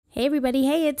Hey everybody,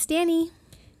 hey, it's Danny.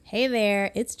 Hey there,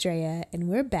 it's Drea, and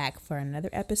we're back for another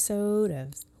episode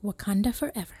of Wakanda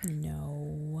Forever.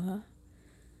 No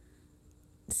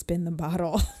Spin the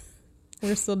Bottle.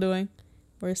 We're still doing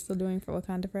for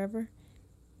Wakanda Forever.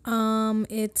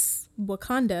 It's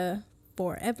Wakanda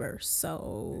Forever,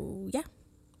 so yeah,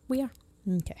 we are.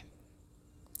 Okay.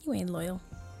 You ain't loyal.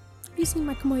 Have you seen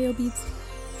my Kamoyo beads?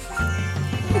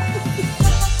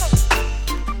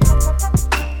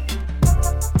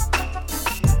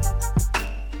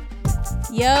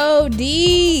 Yo,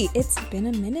 D, it's been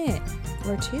a minute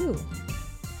or two.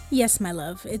 Yes, my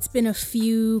love. It's been a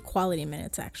few quality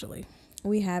minutes, actually.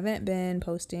 We haven't been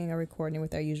posting or recording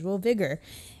with our usual vigor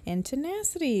and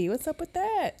tenacity. What's up with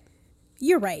that?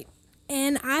 You're right.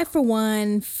 And I, for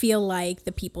one, feel like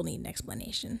the people need an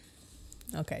explanation.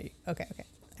 Okay.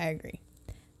 I agree.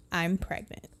 I'm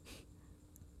pregnant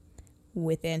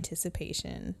with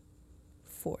anticipation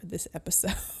for this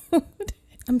episode.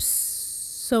 I'm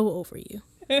so over you.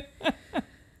 I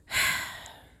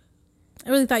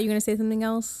really thought you were going to say something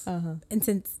else.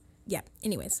 And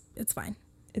anyways, it's fine.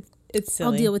 It's silly.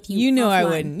 I'll deal with you. You know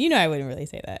offline. I wouldn't really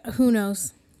say that. Who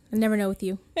knows? I never know with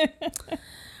you.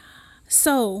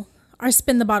 So, our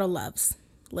Spin the Bottle loves.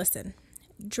 Listen,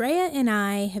 Drea and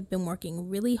I have been working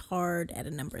really hard at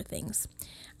a number of things.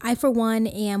 I, for one,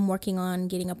 am working on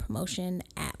getting a promotion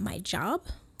at my job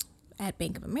at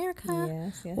Bank of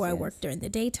America, where I work during the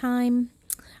daytime.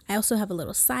 I also have a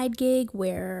little side gig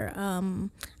where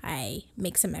I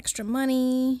make some extra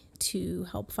money to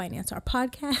help finance our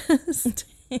podcast.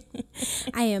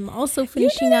 I am also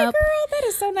finishing up. Girl, that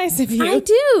is so nice of you. I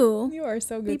do. You are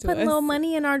so good We to put us. a little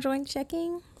money in our joint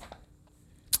checking.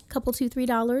 Couple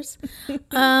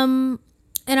 $2-3.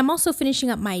 And I'm also finishing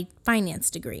up my finance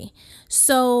degree.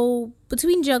 So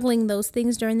between juggling those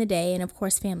things during the day and of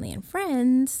course family and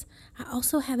friends, I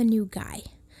also have a new guy.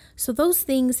 So those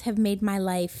things have made my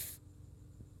life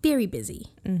very busy.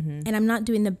 And I'm not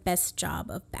doing the best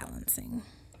job of balancing.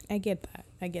 I get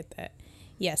that.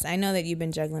 Yes, I know that you've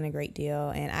been juggling a great deal,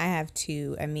 and I have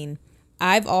too. I mean,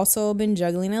 I've also been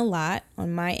juggling a lot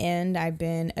on my end. I've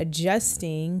been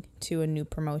adjusting to a new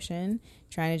promotion,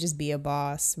 trying to just be a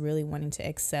boss, really wanting to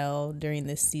excel during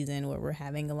this season where we're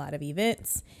having a lot of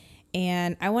events.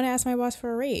 And I want to ask my boss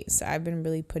for a raise. So I've been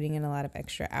really putting in a lot of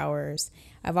extra hours.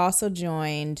 I've also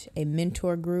joined a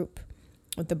mentor group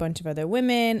with a bunch of other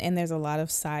women, and there's a lot of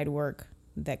side work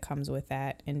that comes with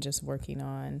that, and just working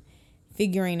on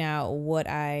figuring out what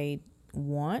I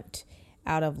want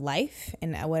out of life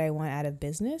and what I want out of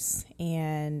business.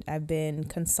 And I've been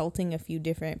consulting a few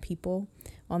different people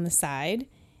on the side.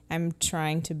 I'm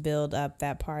trying to build up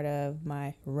that part of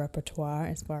my repertoire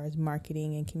as far as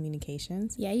marketing and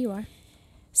communications. Yeah, you are.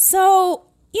 So,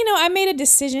 I made a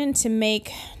decision to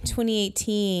make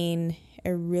 2018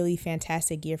 a really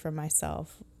fantastic year for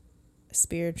myself,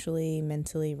 spiritually,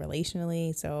 mentally,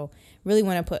 relationally. So really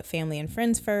want to put family and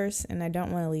friends first, and I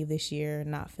don't want to leave this year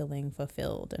not feeling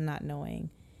fulfilled and not knowing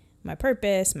my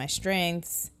purpose, my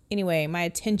strengths. Anyway, my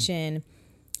attention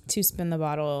to Spin the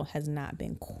Bottle has not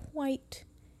been quite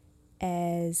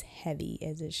as heavy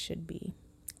as it should be.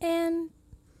 And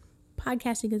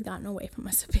podcasting has gotten away from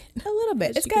us a bit. A little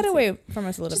bit. It's got away from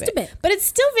us a little bit. Just a bit. But it's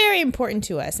still very important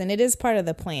to us, and it is part of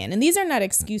the plan. And these are not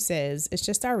excuses. It's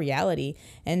just our reality.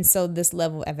 And so this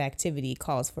level of activity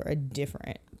calls for a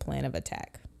different plan of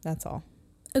attack. That's all.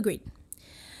 Agreed.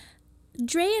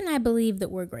 Dre and I believe that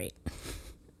we're great.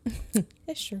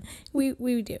 That's true.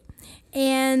 We do.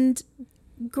 And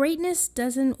greatness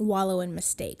doesn't wallow in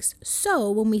mistakes. So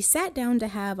when we sat down to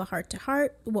have a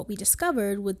heart-to-heart, what we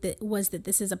discovered was that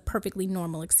this is a perfectly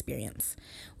normal experience.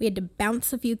 We had to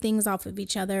bounce a few things off of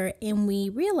each other, and we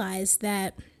realized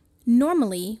that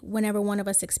normally, whenever one of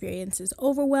us experiences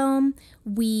overwhelm,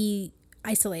 we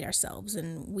isolate ourselves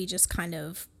and we just kind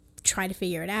of try to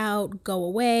figure it out, go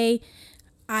away.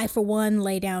 I, for one,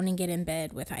 lay down and get in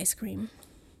bed with ice cream.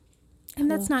 And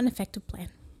that's not an effective plan.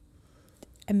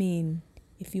 I mean,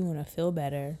 if you want to feel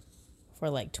better for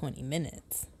like 20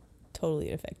 minutes, totally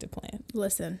an effective plan.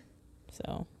 Listen,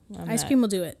 So ice cream will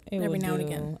do it every now and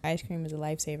again. Ice cream is a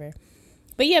lifesaver.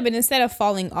 But yeah, but instead of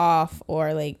falling off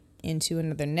or like into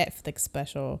another Netflix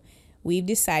special, we've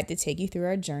decided to take you through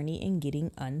our journey in getting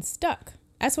unstuck.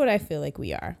 That's what I feel like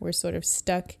we are. We're sort of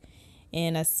stuck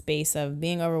in a space of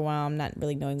being overwhelmed, not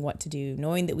really knowing what to do,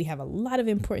 knowing that we have a lot of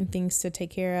important things to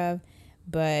take care of,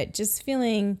 but just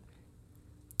feeling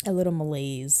a little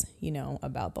malaise,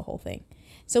 about the whole thing.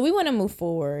 So we want to move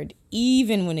forward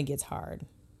even when it gets hard.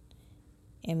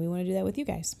 And we want to do that with you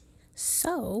guys.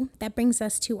 So that brings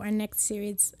us to our next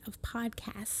series of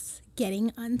podcasts,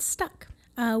 Getting Unstuck.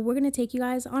 we're going to take you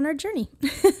guys on our journey.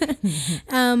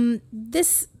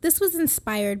 This was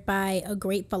inspired by a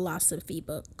great philosophy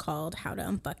book called How to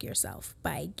Unfuck Yourself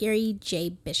by Gary J.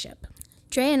 Bishop.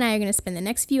 Dre and I are going to spend the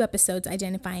next few episodes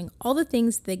identifying all the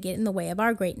things that get in the way of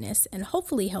our greatness and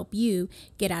hopefully help you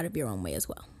get out of your own way as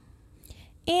well.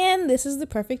 And this is the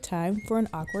perfect time for an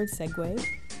awkward segue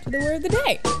to the word of the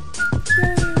day.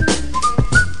 Yay.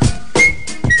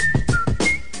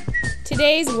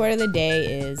 Today's word of the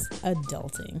day is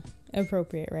adulting.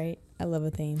 Appropriate, right? I love a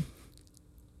theme.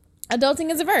 Adulting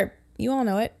is a verb. You all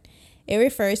know it. It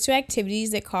refers to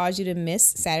activities that cause you to miss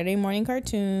Saturday morning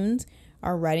cartoons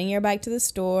or riding your bike to the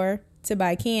store to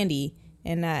buy candy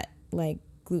and not like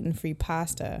gluten-free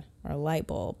pasta or light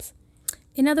bulbs.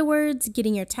 In other words,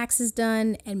 getting your taxes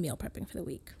done and meal prepping for the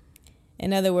week.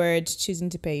 In other words, choosing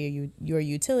to pay your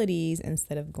utilities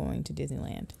instead of going to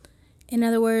Disneyland. In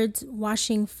other words,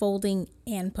 washing, folding,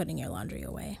 and putting your laundry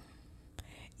away.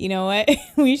 You know what?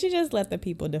 We should just let the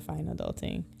people define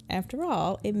adulting. After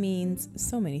all, it means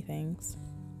so many things.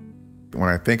 When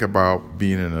I think about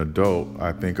being an adult,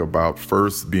 I think about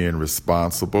first being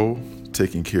responsible,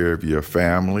 taking care of your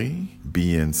family,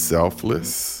 being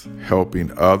selfless,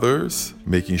 helping others,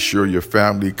 making sure your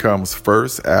family comes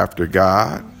first after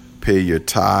God, pay your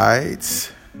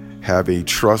tithes, have a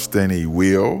trust and a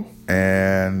will,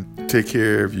 and take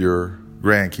care of your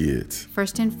grandkids.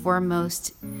 First and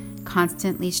foremost,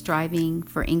 constantly striving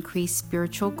for increased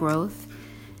spiritual growth.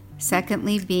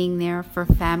 Secondly, being there for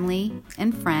family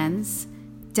and friends.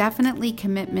 Definitely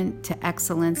commitment to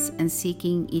excellence and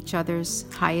seeking each other's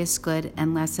highest good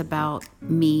and less about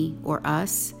me or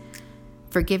us.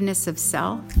 Forgiveness of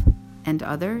self and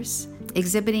others.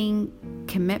 Exhibiting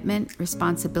commitment,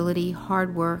 responsibility,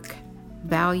 hard work,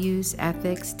 values,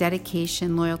 ethics,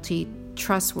 dedication, loyalty,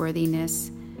 trustworthiness,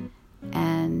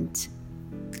 and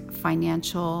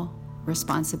financial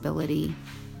responsibility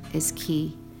is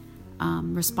key.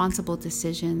 Responsible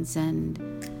decisions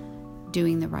and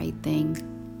doing the right thing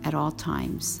at all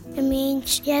times. It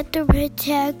means you have to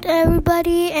protect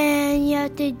everybody and you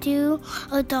have to do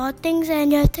adult things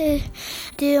and you have to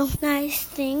do nice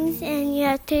things and you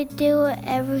have to do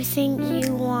everything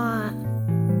you want.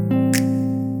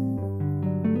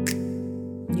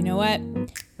 You know what?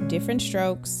 Different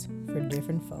strokes for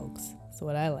different folks. That's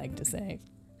what I like to say.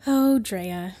 Oh,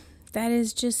 Drea, that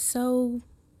is just so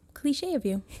cliche of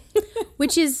you,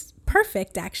 which is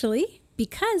perfect actually,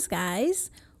 because guys,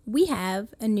 we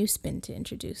have a new spin to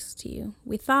introduce to you.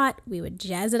 We thought we would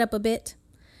jazz it up a bit.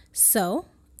 So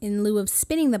in lieu of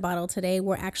spinning the bottle today,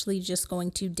 we're actually just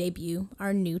going to debut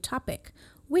our new topic,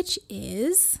 which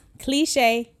is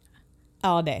cliche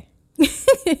all day.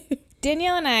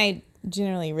 Danielle and I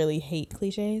generally really hate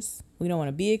cliches. We don't want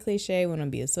to be a cliche. We don't want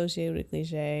to be associated with a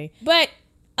cliche. But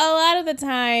a lot of the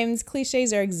times,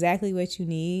 cliches are exactly what you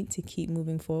need to keep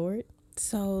moving forward.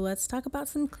 So let's talk about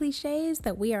some cliches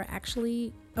that we are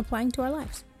actually applying to our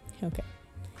lives. Okay.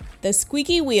 The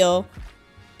squeaky wheel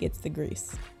gets the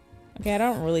grease. Okay, I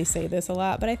don't really say this a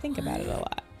lot, but I think about it a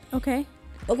lot. Okay.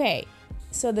 Okay,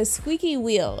 so the squeaky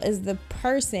wheel is the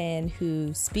person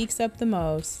who speaks up the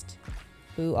most,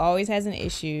 who always has an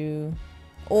issue,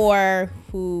 or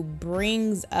who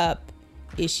brings up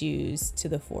issues to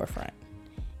the forefront.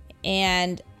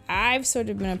 And I've sort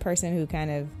of been a person who kind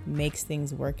of makes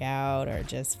things work out or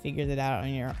just figures it out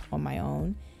on my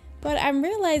own. But I'm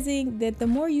realizing that the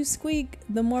more you squeak,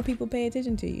 the more people pay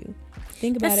attention to you.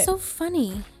 Think about it. That's so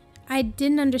funny. I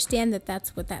didn't understand that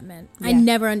that's what that meant. Yeah. I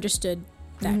never understood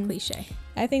that cliche.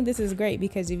 I think this is great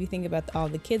because if you think about all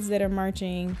the kids that are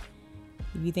marching,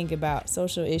 if you think about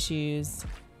social issues,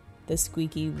 the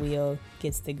squeaky wheel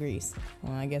gets the grease.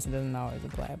 Well, I guess it doesn't always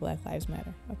apply. Black Lives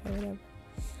Matter. Okay, whatever.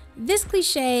 This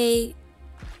cliche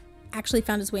actually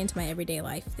found its way into my everyday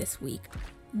life this week.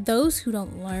 Those who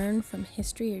don't learn from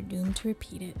history are doomed to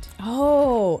repeat it.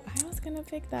 Oh, I was going to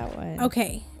pick that one.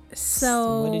 Okay,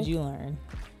 so what did you learn?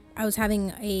 I was having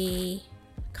a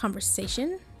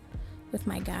conversation with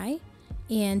my guy,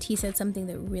 and he said something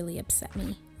that really upset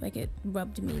me. Like, it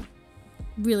rubbed me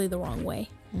really the wrong way.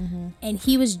 Mm-hmm. And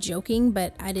he was joking,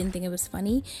 but I didn't think it was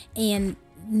funny. And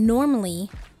normally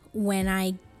when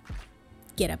I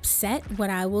get upset, what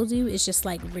I will do is just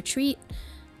like retreat,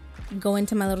 go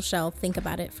into my little shell, think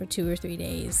about it for 2 or 3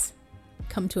 days,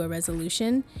 come to a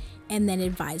resolution, and then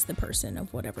advise the person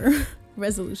of whatever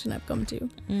resolution I've come to.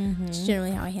 Mm-hmm. It's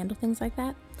generally how I handle things like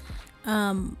that.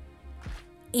 And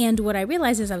what I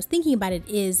realized as I was thinking about it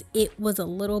is it was a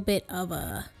little bit of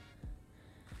a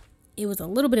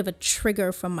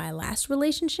trigger from my last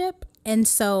relationship. And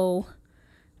so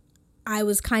I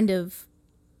was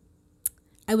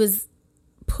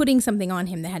putting something on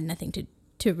him that had nothing to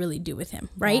to really do with him,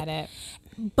 right? Got it.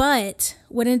 But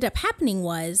what ended up happening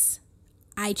was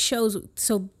I chose,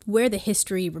 so where the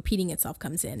history repeating itself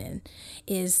comes in and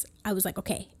is I was like,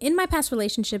 okay, in my past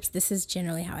relationships, this is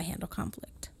generally how I handle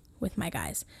conflict with my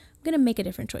guys. I'm going to make a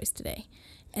different choice today.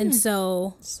 And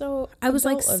so I was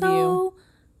like,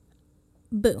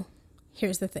 boo,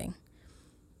 here's the thing.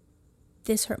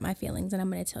 This hurt my feelings and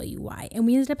I'm going to tell you why. And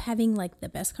we ended up having like the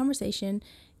best conversation.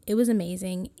 It was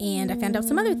amazing. And I found out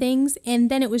some other things and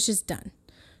then it was just done.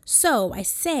 So I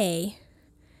say,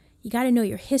 you got to know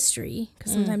your history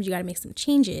because sometimes you got to make some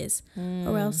changes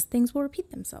or else things will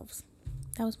repeat themselves.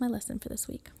 That was my lesson for this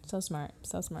week. So smart.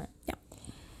 So smart. Yep.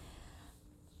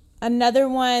 Another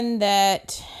one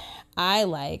that I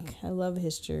like, I love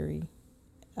history.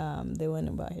 The one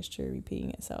about history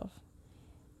repeating itself.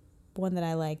 One that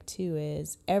I like too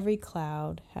is every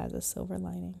cloud has a silver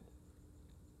lining.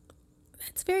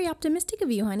 That's very optimistic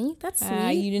of you, honey. That's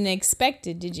sweet. You didn't expect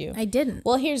it, did you? I didn't.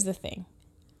 Well, here's the thing.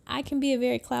 I can be a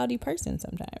very cloudy person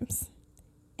sometimes.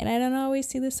 And I don't always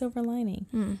see the silver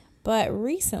lining. But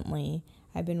recently,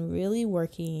 I've been really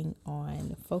working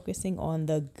on focusing on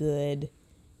the good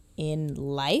in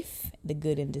life, the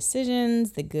good in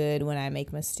decisions, the good when I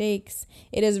make mistakes.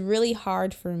 It is really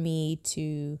hard for me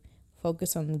to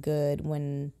focus on the good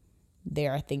when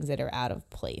there are things that are out of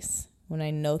place. When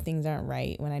I know things aren't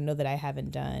right, when I know that I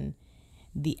haven't done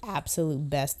the absolute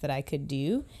best that I could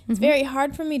do. It's very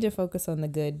hard for me to focus on the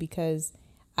good because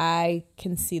I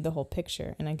can see the whole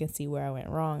picture and I can see where I went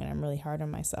wrong and I'm really hard on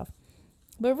myself.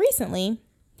 But recently,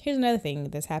 here's another thing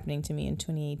that's happening to me in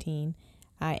 2018.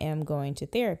 I am going to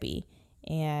therapy.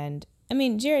 And I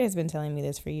mean, Jared has been telling me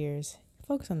this for years.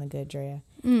 Focus on the good, Drea.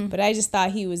 But I just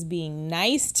thought he was being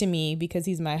nice to me because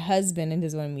he's my husband and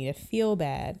doesn't want me to feel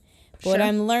bad. But what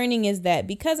I'm learning is that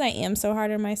because I am so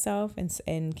hard on myself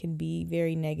and can be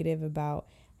very negative about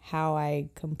how I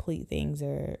complete things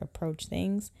or approach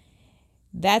things,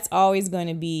 that's always going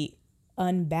to be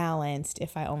unbalanced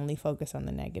if I only focus on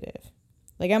the negative.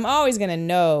 Like I'm always going to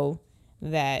know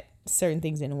that certain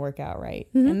things didn't work out right.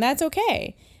 And that's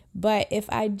okay. But if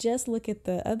I just look at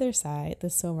the other side,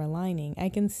 the silver lining, I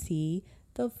can see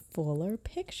the fuller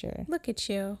picture. Look at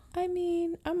you. I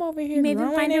mean, I'm over here Maybe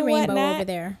growing find a and rainbow whatnot, over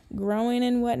there. growing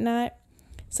and whatnot.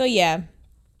 So yeah,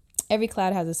 every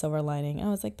cloud has a silver lining. I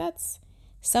was like, that's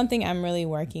something I'm really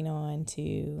working on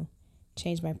to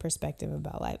change my perspective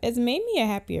about life. It's made me a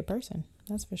happier person.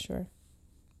 That's for sure.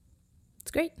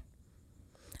 It's great.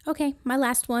 Okay, my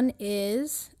last one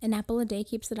is an apple a day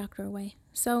keeps the doctor away.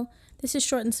 So this is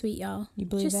short and sweet, y'all. You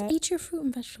believe Just that? eat your fruit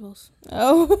and vegetables.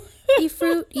 Oh. Eat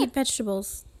fruit, eat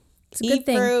vegetables. It's a good Eat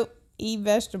thing. fruit, eat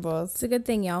vegetables. It's a good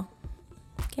thing, y'all.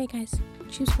 Okay, guys,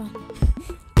 choose well.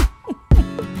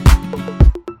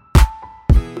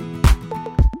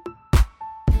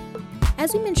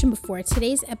 As we mentioned before,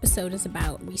 today's episode is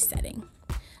about resetting.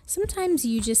 Sometimes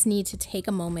you just need to take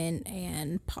a moment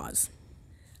and pause.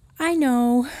 I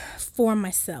know for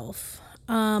myself,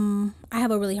 I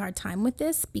have a really hard time with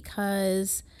this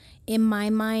because in my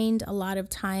mind, a lot of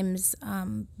times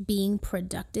being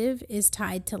productive is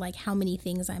tied to like how many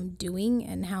things I'm doing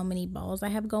and how many balls I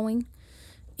have going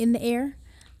in the air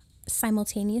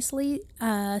simultaneously.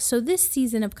 So this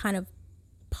season of kind of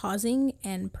pausing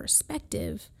and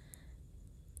perspective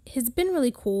has been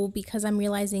really cool because I'm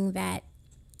realizing that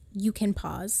you can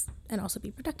pause and also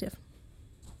be productive.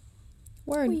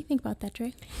 Word. What do you think about that,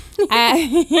 Trey?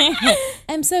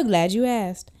 I'm so glad you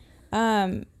asked.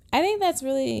 I think that's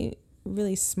really,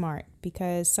 really smart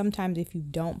because sometimes if you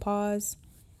don't pause,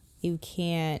 you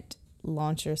can't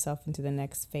launch yourself into the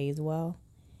next phase well.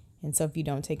 And so if you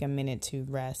don't take a minute to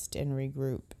rest and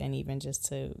regroup and even just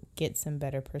to get some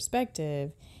better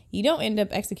perspective, you don't end up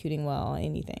executing well on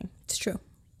anything. It's true,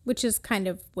 which is kind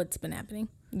of what's been happening.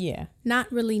 Yeah.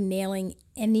 Not really nailing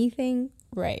anything.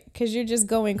 Right. Because you're just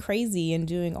going crazy and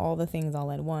doing all the things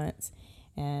all at once.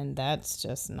 And that's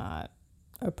just not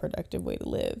a productive way to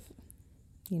live.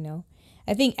 You know,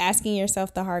 I think asking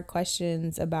yourself the hard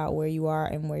questions about where you are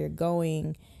and where you're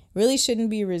going really shouldn't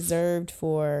be reserved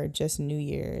for just New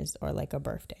Year's or like a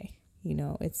birthday. You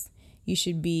know, you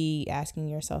should be asking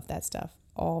yourself that stuff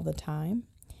all the time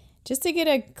just to get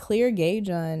a clear gauge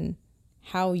on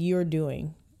how you're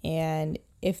doing. And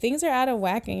if things are out of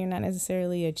whack and you're not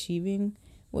necessarily achieving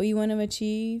what you want to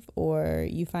achieve, or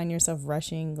you find yourself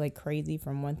rushing like crazy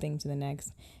from one thing to the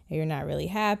next, and you're not really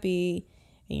happy,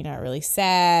 and you're not really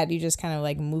sad, you're just kind of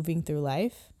like moving through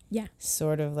life. Yeah.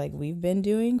 Sort of like we've been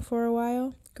doing for a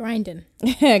while. Grinding.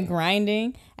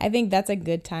 Grinding. I think that's a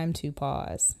good time to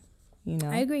pause. You know?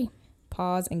 I agree.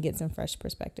 Pause and get some fresh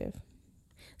perspective.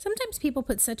 Sometimes people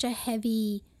put such a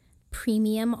heavy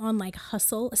premium on like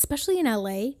hustle, especially in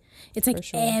LA. It's like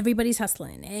everybody's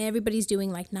hustling. Everybody's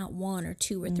doing like not one or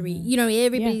two or three. You know,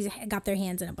 everybody's got their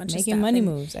hands in a bunch of stuff. Making money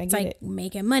moves. It's like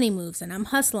making money moves, and I'm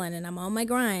hustling, and I'm on my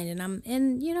grind,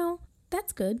 and you know,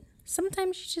 that's good.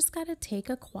 Sometimes you just got to take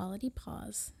a quality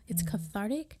pause. It's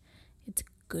cathartic. It's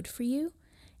good for you.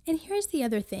 And here's the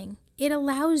other thing. It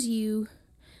allows you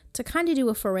to kind of do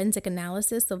a forensic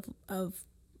analysis of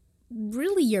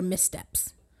really your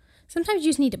missteps. Sometimes you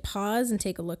just need to pause and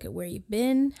take a look at where you've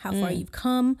been, how far you've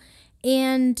come,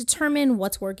 and determine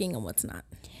what's working and what's not.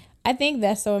 I think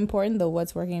that's so important, the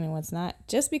what's working and what's not,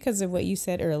 just because of what you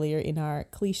said earlier in our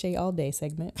cliche all day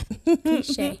segment.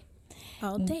 Cliche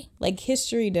all day. Like,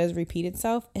 history does repeat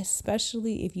itself,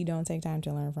 especially if you don't take time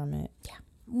to learn from it. Yeah.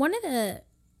 One of the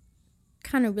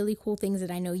kind of really cool things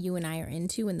that I know you and I are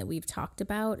into and that we've talked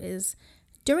about is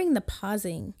during the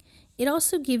pausing, it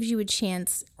also gives you a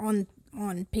chance on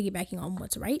piggybacking on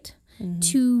what's right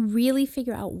to really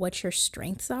figure out what your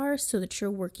strengths are so that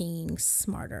you're working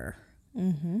smarter.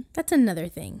 That's another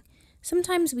thing.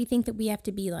 Sometimes we think that we have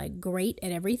to be like great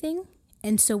at everything,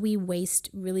 and so we waste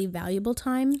really valuable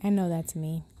time. I know that's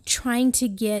me. Trying to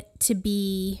get to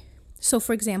be, so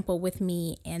for example, with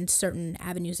me and certain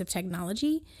avenues of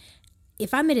technology,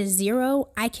 if I'm at a 0,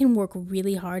 I can work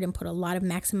really hard and put a lot of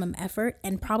maximum effort,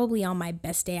 and probably on my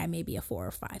best day, I may be a 4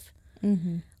 or 5.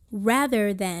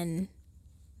 Rather than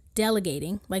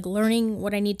delegating, like learning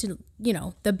what I need to, you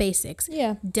know, the basics,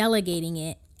 delegating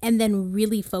it, and then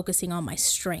really focusing on my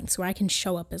strengths where I can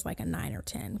show up as like a 9 or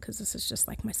 10 because this is just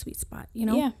like my sweet spot, you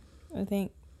know? Yeah, I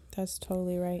think that's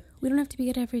totally right. We don't have to be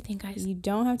good at everything, guys. You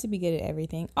don't have to be good at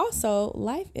everything. Also,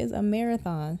 life is a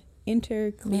marathon.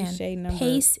 Enter cliche number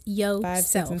pace yourself. 5,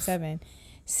 6, and 7.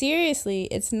 Seriously,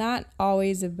 it's not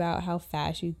always about how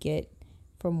fast you get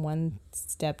from one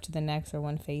step to the next or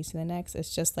one phase to the next.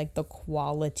 It's just like the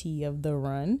quality of the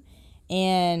run.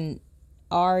 And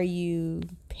are you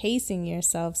pacing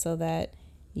yourself so that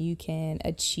you can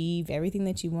achieve everything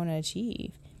that you want to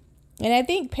achieve? And I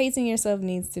think pacing yourself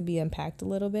needs to be unpacked a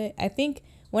little bit. I think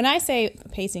when I say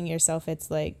pacing yourself, it's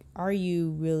like, are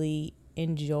you really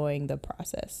enjoying the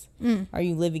process? Are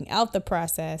you living out the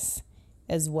process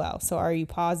as well? So are you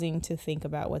pausing to think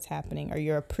about what's happening? Are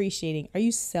you appreciating? Are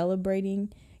you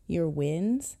celebrating your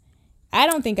wins? I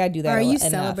don't think I do that enough. Are you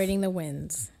celebrating the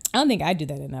wins? I don't think I do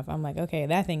that enough. I'm like, okay,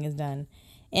 that thing is done.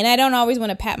 And I don't always want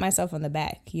to pat myself on the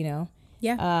back, you know?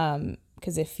 Yeah.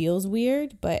 Because it feels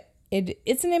weird, but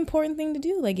it's an important thing to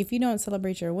do. Like, if you don't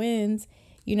celebrate your wins,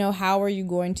 you know, how are you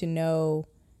going to know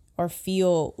or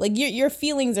feel like your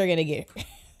feelings are going to get,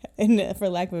 and for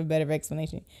lack of a better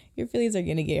explanation, your feelings are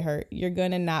going to get hurt. You're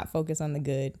going to not focus on the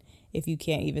good if you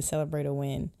can't even celebrate a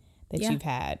win that you've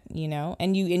had, you know,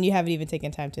 and you haven't even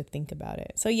taken time to think about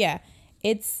it. So yeah,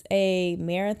 it's a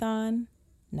marathon,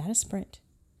 not a sprint.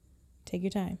 Take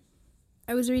your time.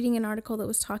 I was reading an article that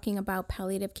was talking about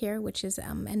palliative care, which is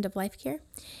end of life care.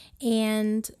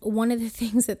 And one of the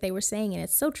things that they were saying, and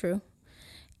it's so true,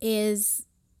 is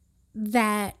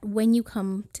that when you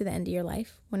come to the end of your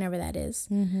life, whenever that is,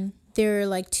 there are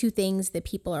like 2 things that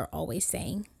people are always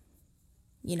saying.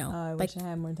 You know, I wish I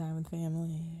had more time with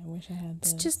family. I wish I had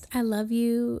this. It's just, I love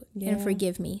you and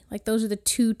forgive me. Like, those are the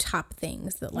 2 top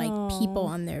things that like people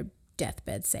on their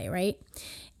deathbed say, right?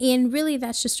 And really,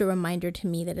 that's just a reminder to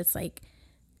me that it's like,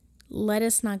 let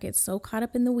us not get so caught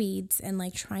up in the weeds and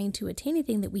like trying to attain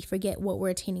anything that we forget what we're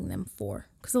attaining them for.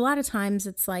 Because a lot of times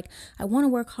it's like, I want to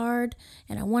work hard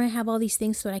and I want to have all these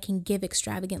things so that I can give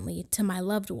extravagantly to my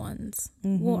loved ones.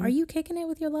 Well, are you kicking it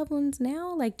with your loved ones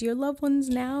now? Like, do your loved ones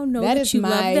now know that you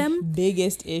love them? That is my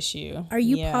biggest issue. Are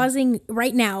you pausing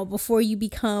right now before you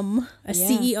become a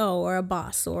CEO or a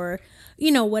boss or,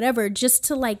 you know, whatever, just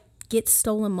to like get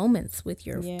stolen moments with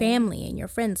your family and your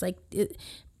friends? Like,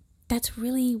 that's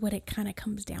really what it kind of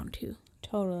comes down to.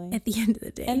 Totally. At the end of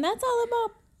the day. And that's all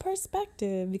about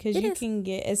perspective, because you can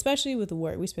get, especially with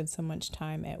work, we spend so much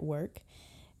time at work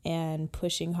and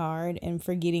pushing hard and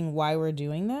forgetting why we're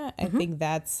doing that. I think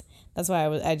that's why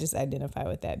I just identify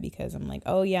with that, because I'm like,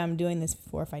 oh yeah, I'm doing this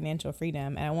for financial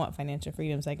freedom, and I want financial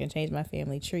freedom so I can change my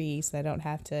family tree so I don't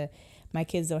have to, my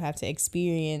kids don't have to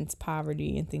experience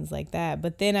poverty and things like that.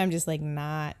 But then I'm just like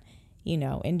not, you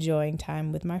know, enjoying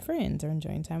time with my friends or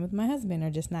enjoying time with my husband, or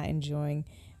just not enjoying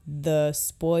the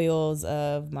spoils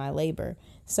of my labor.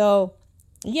 So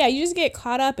yeah, you just get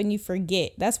caught up and you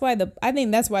forget. I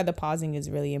think that's why the pausing is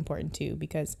really important too,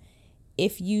 because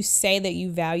if you say that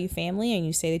you value family and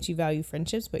you say that you value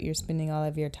friendships, but you're spending all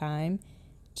of your time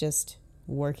just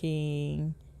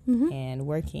working and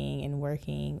working and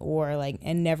working, or like,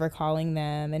 and never calling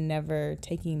them and never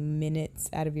taking minutes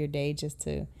out of your day just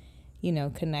to,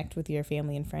 connect with your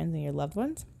family and friends and your loved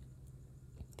ones,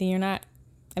 then you're not,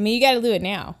 you got to do it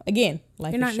now. Again,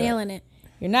 life You're is not short. nailing it.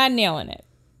 You're not nailing it.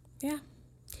 Yeah.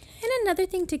 And another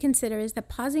thing to consider is that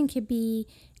pausing could be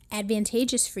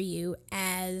advantageous for you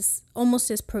as almost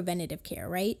as preventative care,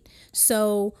 right?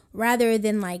 So rather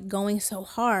than like going so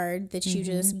hard that you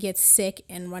just get sick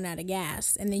and run out of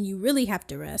gas, and then you really have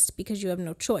to rest because you have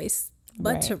no choice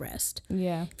but to rest.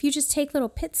 Yeah. If you just take little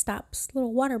pit stops,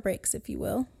 little water breaks, if you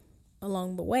will,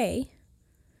 along the way.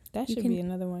 That should be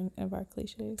another one of our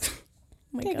cliches.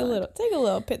 Take a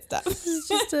little pit stop.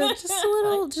 just a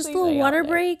little water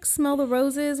break, smell the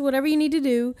roses, whatever you need to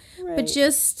do. Right. But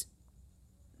just,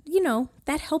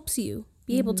 that helps you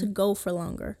be able to go for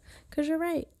longer. Because you're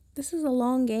right. This is a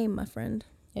long game, my friend.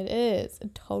 It is.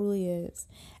 It totally is.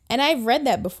 And I've read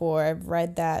that before. I've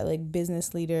read that like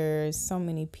business leaders, so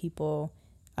many people,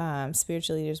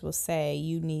 spiritual leaders will say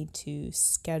you need to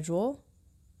schedule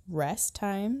rest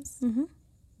times,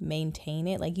 maintain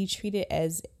it. Like you treat it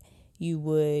as you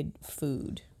would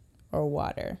food or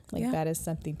water. Like that is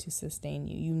something to sustain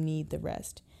you. You need the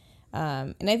rest.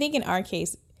 And I think in our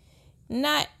case,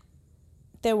 not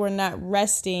that we're not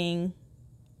resting,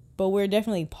 but we're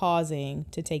definitely pausing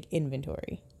to take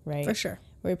inventory, right? For sure.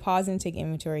 We're pausing to take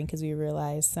inventory because we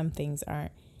realize some things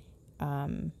aren't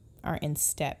in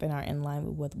step and aren't in line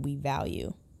with what we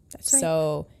value. That's right.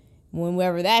 So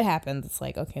whenever that happens, it's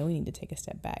like, okay, we need to take a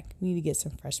step back. We need to get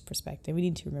some fresh perspective. We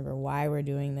need to remember why we're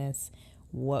doing this,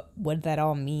 what that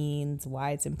all means,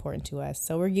 why it's important to us.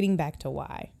 So we're getting back to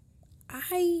why.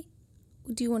 I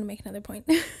do want to make another point,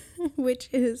 which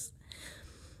is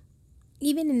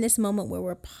even in this moment where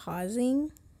we're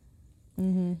pausing,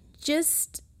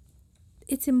 just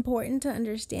it's important to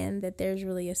understand that there's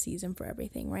really a season for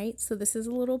everything, right? So this is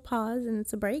a little pause and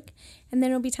it's a break, and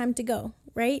then it'll be time to go,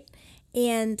 right?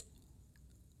 And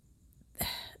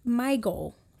my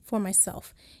goal for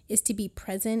myself is to be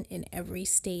present in every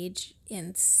stage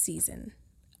and season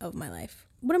of my life.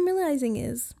 What I'm realizing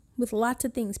is with lots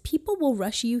of things, people will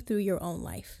rush you through your own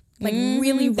life. Like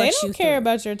really rush you through. They don't care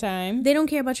about your time. They don't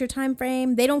care about your time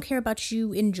frame. They don't care about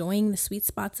you enjoying the sweet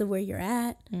spots of where you're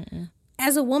at.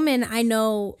 As a woman, I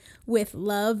know with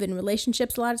love and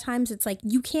relationships, a lot of times it's like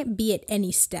you can't be at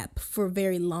any step for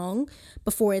very long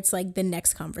before it's like the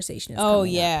next conversation is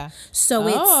coming up. So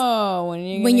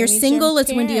it's when you're single,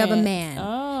 it's when do you have a man.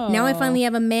 Now I finally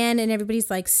have a man and everybody's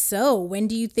like, so when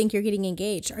do you think you're getting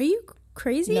engaged? Are you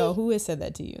crazy? No, who has said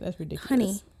that to you? That's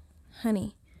ridiculous.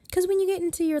 Honey. Because when you get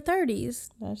into your 30s,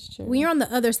 that's true. When you're on the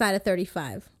other side of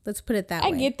 35, let's put it that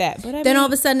way. I get that, but then all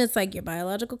of a sudden it's like your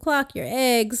biological clock, your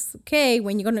eggs. Okay,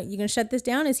 when you're gonna shut this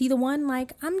down? Is he the one?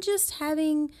 Like, I'm just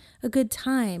having a good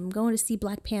time going to see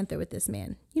Black Panther with this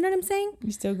man. You know what I'm saying?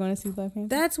 You still going to see Black Panther?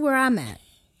 That's where I'm at.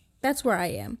 That's where I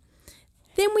am.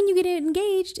 Then when you get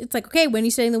engaged, it's like, okay, when are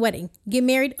you starting the wedding? Get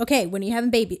married? Okay, when are you having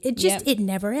babies? It just it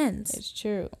never ends. It's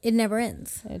true. It never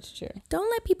ends. It's true.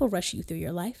 Don't let people rush you through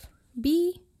your life.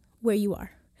 Be where you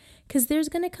are, because there's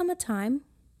gonna come a time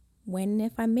when,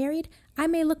 if I'm married, I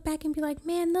may look back and be like,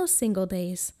 man, those single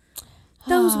days,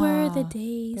 those were the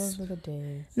days. Those were the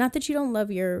days. Not that you don't love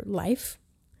your life,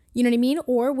 you know what I mean?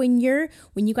 Or when you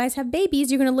guys have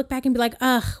babies, you're gonna look back and be like,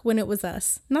 ugh, when it was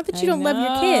us. Not that you don't love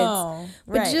your kids,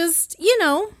 but just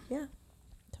yeah,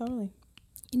 totally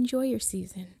enjoy your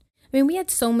season. I mean, we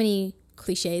had so many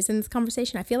cliches in this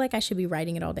conversation. I feel like I should be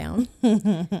writing it all down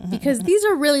because these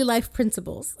are really life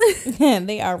principles.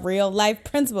 They are real life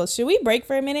principles. Should we break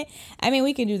for a minute? I mean,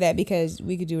 we can do that because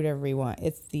we could do whatever we want.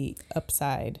 It's the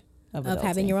upside of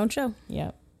having your own show.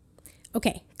 Yep.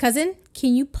 Okay, cousin,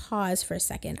 can you pause for a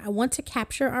second? I want to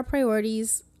capture our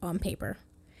priorities on paper.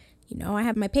 You know, I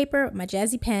have my paper, my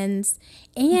jazzy pens,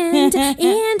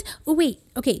 and wait,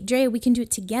 okay, Drea, we can do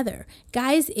it together.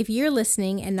 Guys, if you're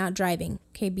listening and not driving,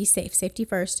 okay, be safe, safety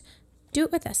first. Do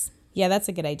it with us. Yeah, that's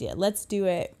a good idea. Let's do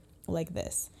it like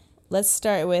this. Let's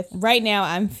start with, right now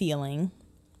I'm feeling.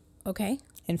 Okay.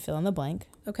 And fill in the blank.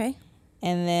 Okay.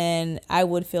 And then I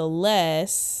would feel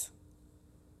less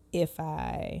if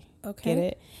I get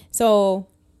it. So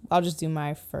I'll just do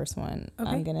my first one. Okay.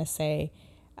 I'm going to say,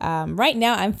 right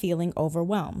now I'm feeling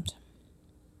overwhelmed.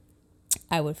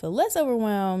 I would feel less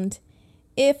overwhelmed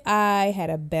if I had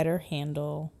a better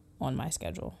handle on my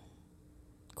schedule.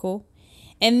 Cool.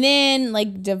 And then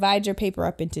like divide your paper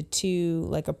up into two,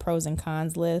 like a pros and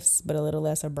cons list, but a little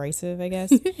less abrasive, I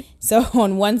guess. So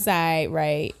on one side,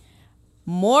 right,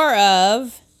 more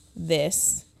of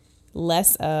this,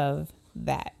 less of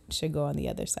that should go on the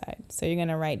other side. So you're going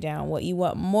to write down what you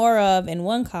want more of in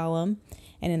one column.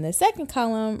 And in the second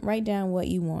column, write down what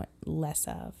you want less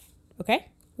of. Okay?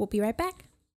 We'll be right back.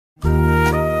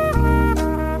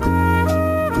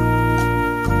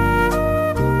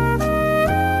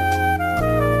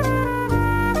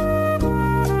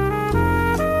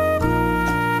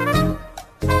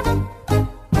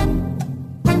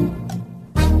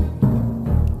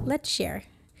 share.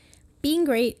 Being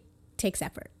great takes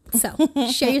effort. So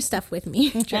share your stuff with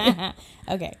me.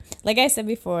 Okay. Like I said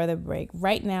before the break,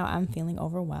 right now I'm feeling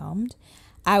overwhelmed.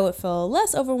 I would feel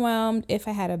less overwhelmed if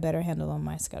I had a better handle on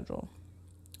my schedule.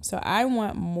 So I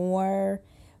want more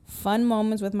fun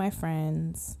moments with my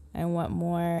friends. I want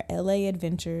more LA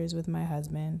adventures with my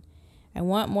husband. I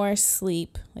want more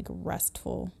sleep, like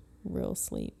restful, real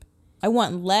sleep. I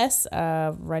want less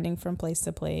of running from place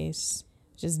to place,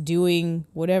 just doing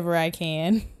whatever I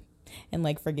can and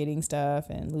like forgetting stuff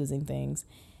and losing things.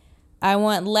 I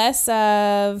want less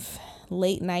of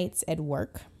late nights at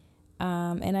work.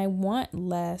 And I want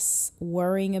less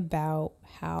worrying about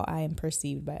how I am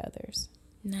perceived by others.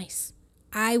 Nice.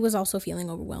 I was also feeling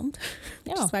overwhelmed.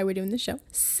 Yeah. That's why we're doing this show.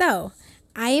 So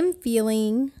I am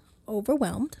feeling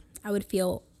overwhelmed. I would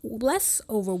feel less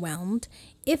overwhelmed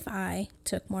if I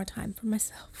took more time for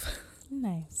myself.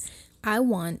 Nice. I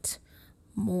want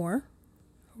more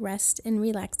rest and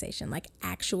relaxation, like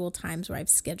actual times where I've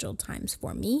scheduled times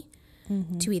for me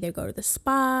to either go to the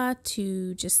spa,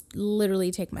 to just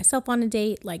literally take myself on a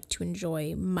date, like to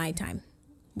enjoy my time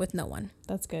with no one.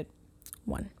 That's good.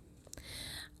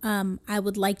 I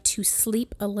would like to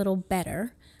sleep a little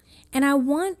better, and I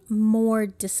want more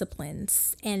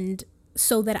disciplines, and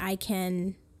so that I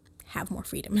can have more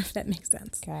freedom, if that makes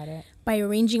sense. Got it. By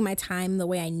arranging my time the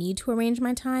way I need to arrange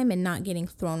my time and not getting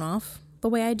thrown off the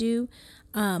way I do,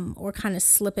 or kind of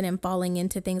slipping and falling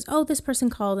into things. Oh, this person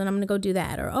called and I'm going to go do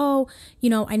that. Or, oh,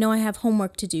 I know I have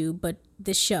homework to do, but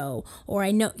this show, or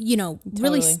I know,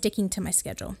 really sticking to my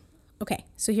schedule. Okay.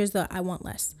 So here's I want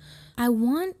less. I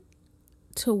want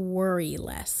to worry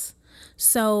less.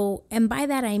 So, and by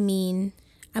that, I mean,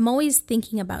 I'm always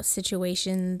thinking about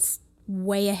situations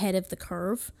way ahead of the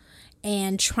curve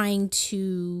and trying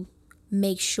to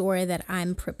make sure that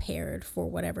I'm prepared for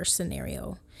whatever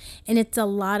scenario. And it's a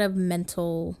lot of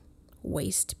mental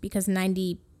waste because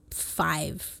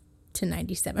 95 to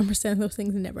 97% of those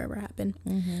things never ever happen.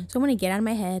 So I want to get out of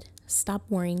my head, stop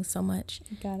worrying so much,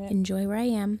 Got it. enjoy where I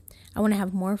am. I want to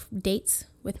have more dates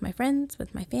with my friends,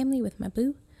 with my family, with my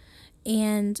boo.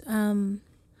 And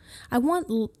I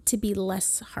want to be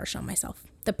less harsh on myself.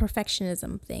 The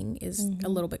perfectionism thing is a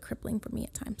little bit crippling for me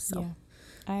at times. So Yeah.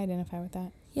 I identify with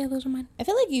that. yeah, those are mine. I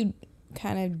feel like you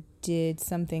kind of did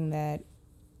something that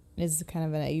is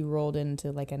kind of you rolled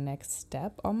into like a next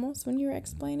step almost when you were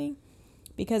explaining.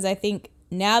 Because I think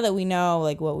now that we know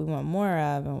like what we want more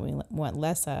of and what we want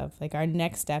less of, like our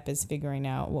next step is figuring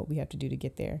out what we have to do to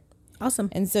get there. Awesome.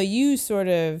 And so you sort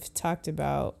of talked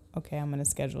about, okay, I'm going to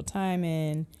schedule time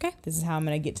in. Okay. This is how I'm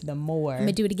going to get to the more. I'm going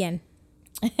to do it again.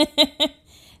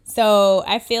 So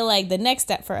I feel like the next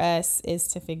step for us is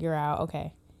to figure out,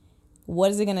 okay,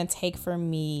 what is it going to take for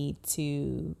me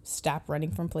to stop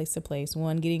running from place to place?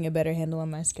 One, getting a better handle on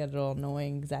my schedule,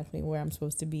 knowing exactly where I'm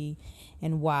supposed to be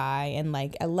and why. And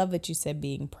like, I love that you said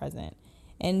being present.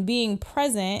 And being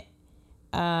present,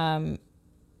 back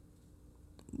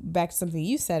to something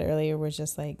you said earlier, was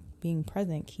just like being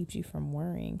present keeps you from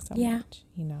worrying so much,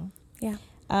 Yeah.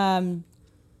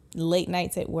 Late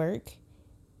nights at work.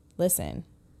 Listen,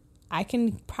 I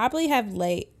can probably have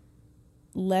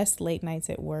less late nights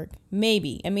at work.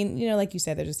 Maybe. I mean, like you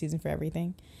said, there's a season for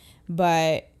everything.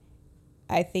 But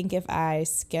I think if I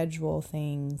schedule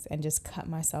things and just cut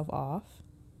myself off,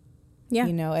 Yeah.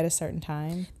 at a certain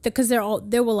time. Because there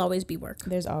will always be work.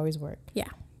 There's always work. Yeah.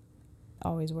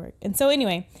 Always work. And so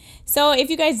anyway, so if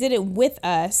you guys did it with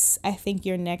us, I think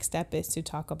your next step is to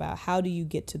talk about how do you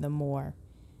get to the more?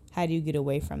 How do you get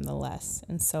away from the less?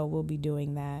 And so we'll be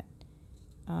doing that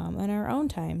on our own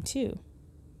time too.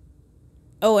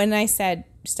 Oh, and I said,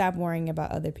 stop worrying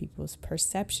about other people's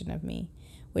perception of me,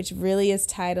 which really is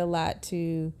tied a lot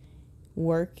to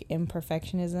work and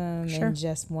perfectionism and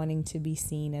just wanting to be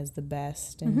seen as the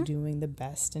best and doing the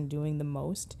best and doing the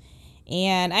most.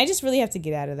 And I just really have to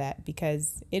get out of that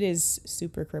because it is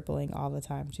super crippling all the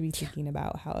time to be thinking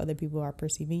about how other people are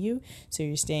perceiving you. So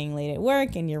you're staying late at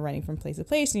work and you're running from place to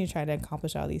place and you're trying to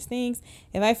accomplish all these things.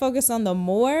 If I focus on the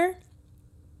more,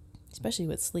 especially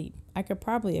with sleep, I could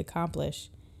probably accomplish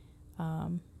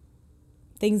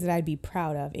things that I'd be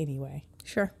proud of anyway.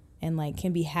 Sure. And like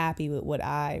can be happy with what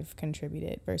I've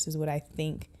contributed versus what I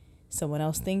think someone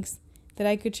else thinks that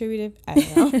I contributed. I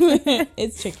don't know.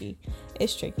 It's tricky.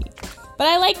 But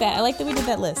I like that. I like that we did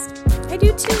that list. I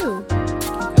do too.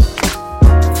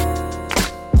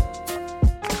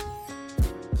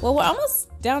 Well, we're almost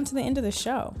down to the end of the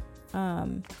show.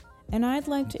 And I'd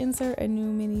like to insert a new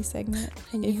mini segment.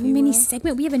 A new mini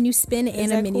segment? We have a new spin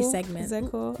and a mini cool? segment. Is that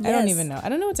cool? Yes. I don't even know. I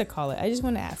don't know what to call it. I just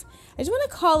want to ask. I just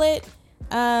want to call it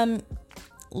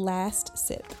Last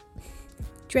Sip.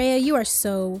 Drea, you are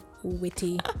so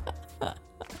Witty.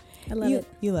 I love it.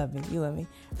 You love me. You love me.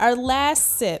 Our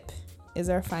last sip is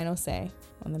our final say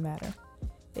on the matter.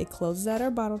 It closes out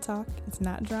our bottle talk. It's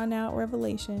not drawn out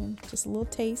revelation. Just a little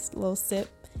taste, a little sip.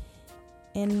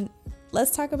 And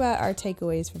let's talk about our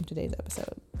takeaways from today's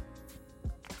episode.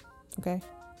 Okay?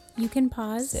 You can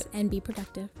pause Sip. and be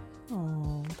productive.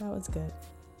 Oh, that was good.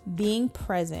 Being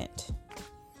present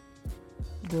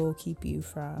will keep you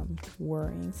from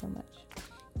worrying so much.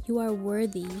 You are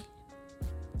worthy of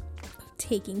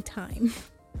taking time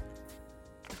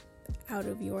out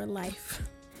of your life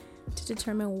to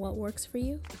determine what works for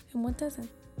you and what doesn't.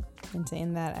 And to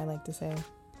end that, I like to say,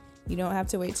 you don't have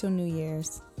to wait till New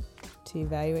Year's to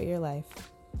evaluate your life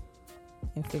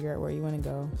and figure out where you want to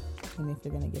go and if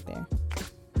you're going to get there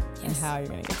and how you're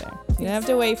going to get there. You don't have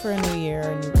to wait for a new year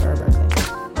or a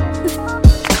birthday.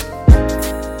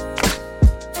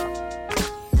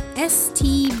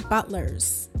 ST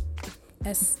Butlers.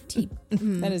 ST.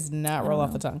 That does not roll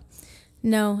off the tongue.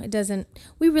 No, it doesn't.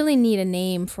 We really need a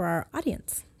name for our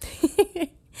audience.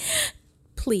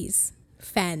 Please,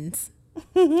 fans,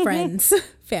 friends,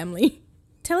 family.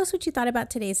 Tell us what you thought about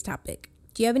today's topic.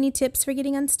 Do you have any tips for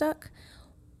getting unstuck?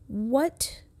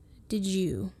 What did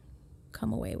you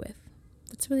come away with?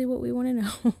 That's really what we want to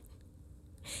know.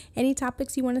 Any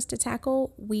topics you want us to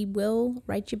tackle, we will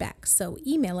write you back. So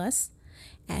email us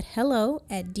at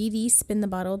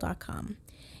hello@ddspinthebottle.com.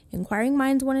 Inquiring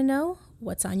minds want to know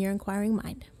what's on your inquiring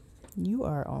mind. You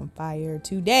are on fire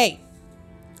today.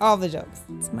 All the jokes.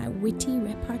 It's my witty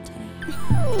repartee.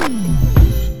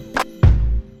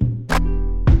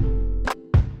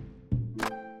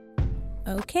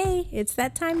 Okay, it's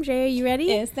that time, Jay. Are you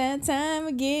ready? It's that time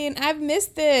again. I've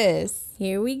missed this.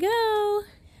 Here we go.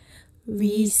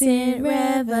 Recent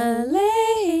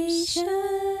revelations.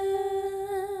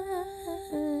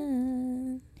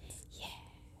 Yeah.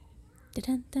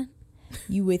 Dun-dun-dun.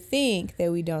 You would think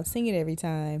that we don't sing it every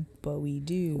time, but we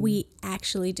do. We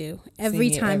actually do. Every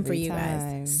Sing it time every for you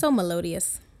time. guys. So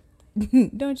melodious.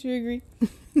 Don't you agree?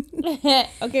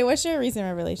 Okay, what's your recent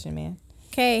revelation, man?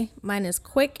 Okay, mine is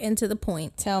quick and to the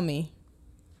point. Tell me.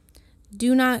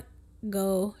 Do not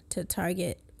go to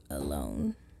Target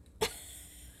alone.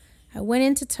 I went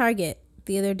into Target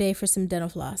the other day for some dental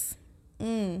floss.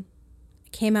 It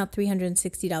came out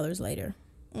 $360 later.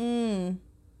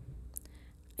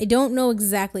 I don't know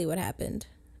exactly what happened,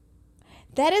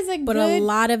 That is but a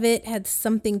lot of it had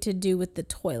something to do with the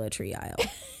toiletry aisle.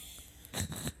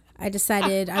 I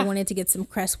decided I wanted to get some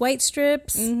Crest White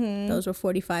strips. Those were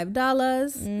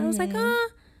 $45. I was like,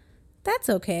 that's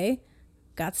okay.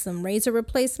 Got some razor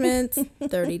replacements,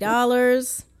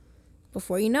 $30.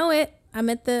 Before you know it, I'm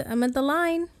at the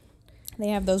line. They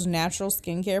have those natural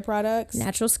skincare products.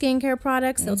 Natural skincare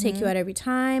products. They'll take you out every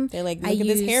time. They're like, look at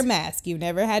this hair mask. You've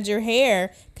never had your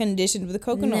hair conditioned with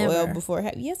coconut oil before.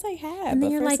 Yes, I have. And then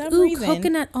but you're for like, some ooh, reason,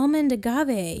 coconut almond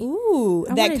agave. Ooh, I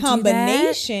wanna that do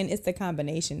combination is the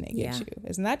combination that gets Yeah. you.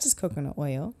 It's not just coconut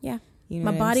oil. Yeah. You know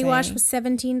My what body I'm wash saying? was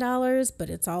 $17, but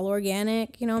it's all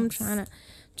organic. You know, I'm trying to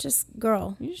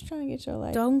girl, You're just trying to get your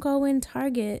life. don't go in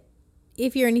Target.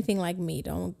 If you're anything like me,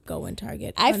 don't go in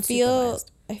Target. I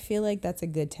unsupervised. feel like that's a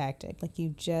good tactic. Like, you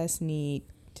just need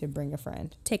to bring a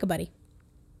friend. Take a buddy.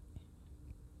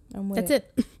 I'm with That's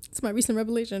it. It's my recent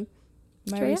revelation.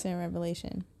 My Straight up. recent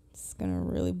revelation. It's gonna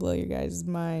really blow your guys'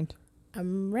 mind.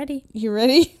 I'm ready. You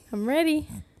ready? I'm ready.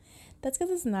 That's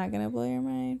because it's not gonna blow your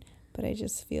mind. But I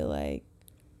just feel like,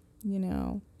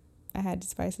 I had to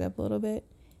spice it up a little bit.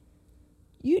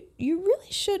 You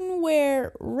really shouldn't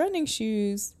wear running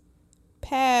shoes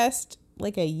past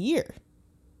like a year.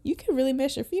 You could really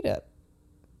mess your feet up.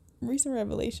 Recent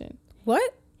revelation.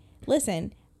 What?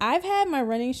 Listen, I've had my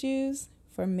running shoes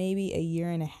for maybe a year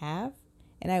and a half,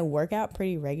 and I work out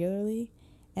pretty regularly,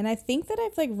 and I think that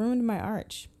I've ruined my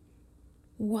arch.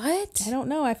 What? I don't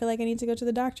know. I feel like I need to go to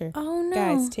the doctor. Oh no.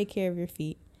 Guys, take care of your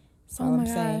feet. That's all I'm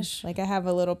saying. Like, I have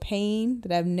a little pain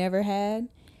that I've never had,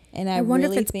 and I wonder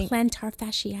really if it's think plantar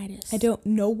fasciitis. I don't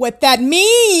know what that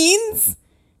means.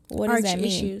 What Arch does that mean?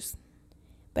 issues.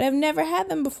 But I've never had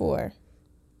them before.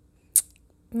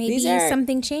 Maybe These are-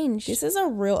 something changed. This is a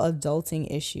real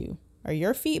adulting issue. Are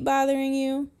your feet bothering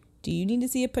you? Do you need to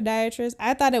see a podiatrist?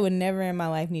 I thought I would never in my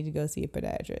life need to go see a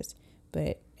podiatrist,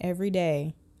 but every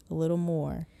day a little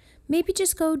more. Maybe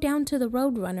just go down to the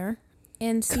Roadrunner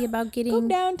and see about getting. Go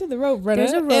down to the Roadrunner.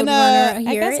 There's a and, Roadrunner I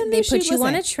here. got some new They put shoes. you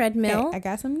on a Listen, treadmill. okay, I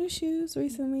got some new shoes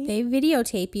recently. They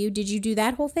videotape you. Did you do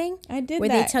that whole thing? I did Where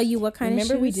that. they tell you what kind of shoes?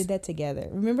 Remember we did that together.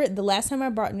 Remember the last time I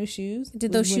brought new shoes?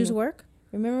 Did was those when- shoes work?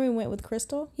 Remember we went with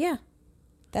Crystal? Yeah.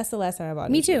 That's the last time I bought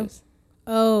Me new too. shoes.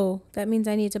 Oh, that means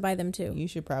I need to buy them too. You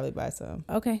should probably buy some.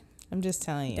 Okay. I'm just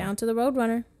telling you. Down to the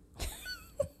Roadrunner.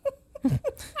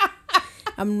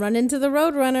 I'm running to the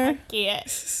Roadrunner.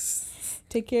 Yes.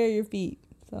 Take care of your feet.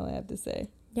 That's all I have to say.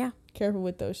 Yeah. Careful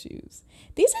with those shoes.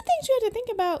 These are things you have to think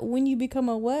about when you become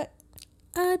a what?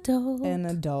 Adult. An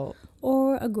adult.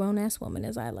 Or a grown-ass woman,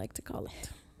 as I like to call it.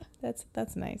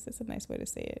 That's nice. That's a nice way to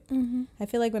say it. Mm-hmm. I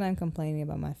feel like when I'm complaining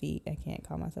about my feet, I can't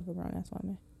call myself a grown-ass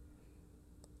woman.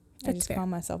 I That's just fair. call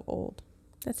myself old.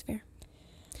 That's fair.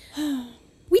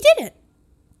 We did it.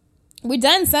 We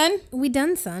done, son. We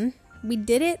done, son. We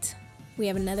did it. We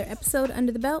have another episode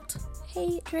under the belt.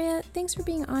 Hey, Drea, thanks for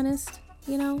being honest.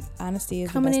 You know, Honesty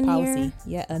is Coming the in best policy. here.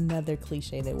 Yet another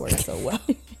cliche that works so well.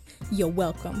 you're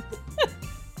welcome.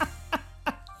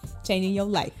 Changing your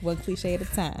life one cliche at a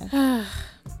time.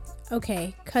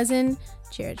 Okay, cousin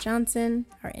Jared Johnson,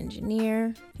 our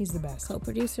engineer, He's the best.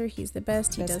 co-producer. He's the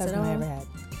best. He Best does it husband I all. ever had.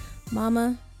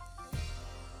 Mama,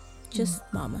 just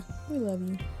mama. We love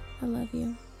you. I love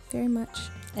you very much.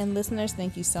 And listeners,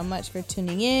 thank you so much for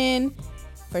tuning in,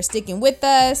 for sticking with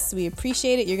us. We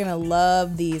appreciate it. You're going to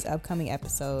love these upcoming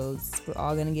episodes. We're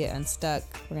all going to get unstuck.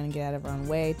 We're going to get out of our own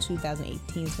way.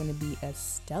 2018 is going to be a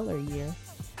stellar year.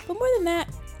 But more than that,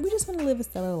 we just want to live a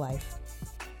stellar life.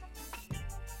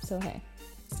 So, hey,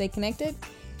 stay connected.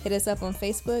 Hit us up on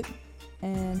Facebook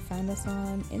and find us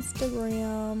on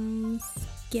Instagram.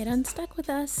 Get unstuck with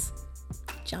us.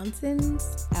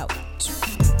 Johnson's Out.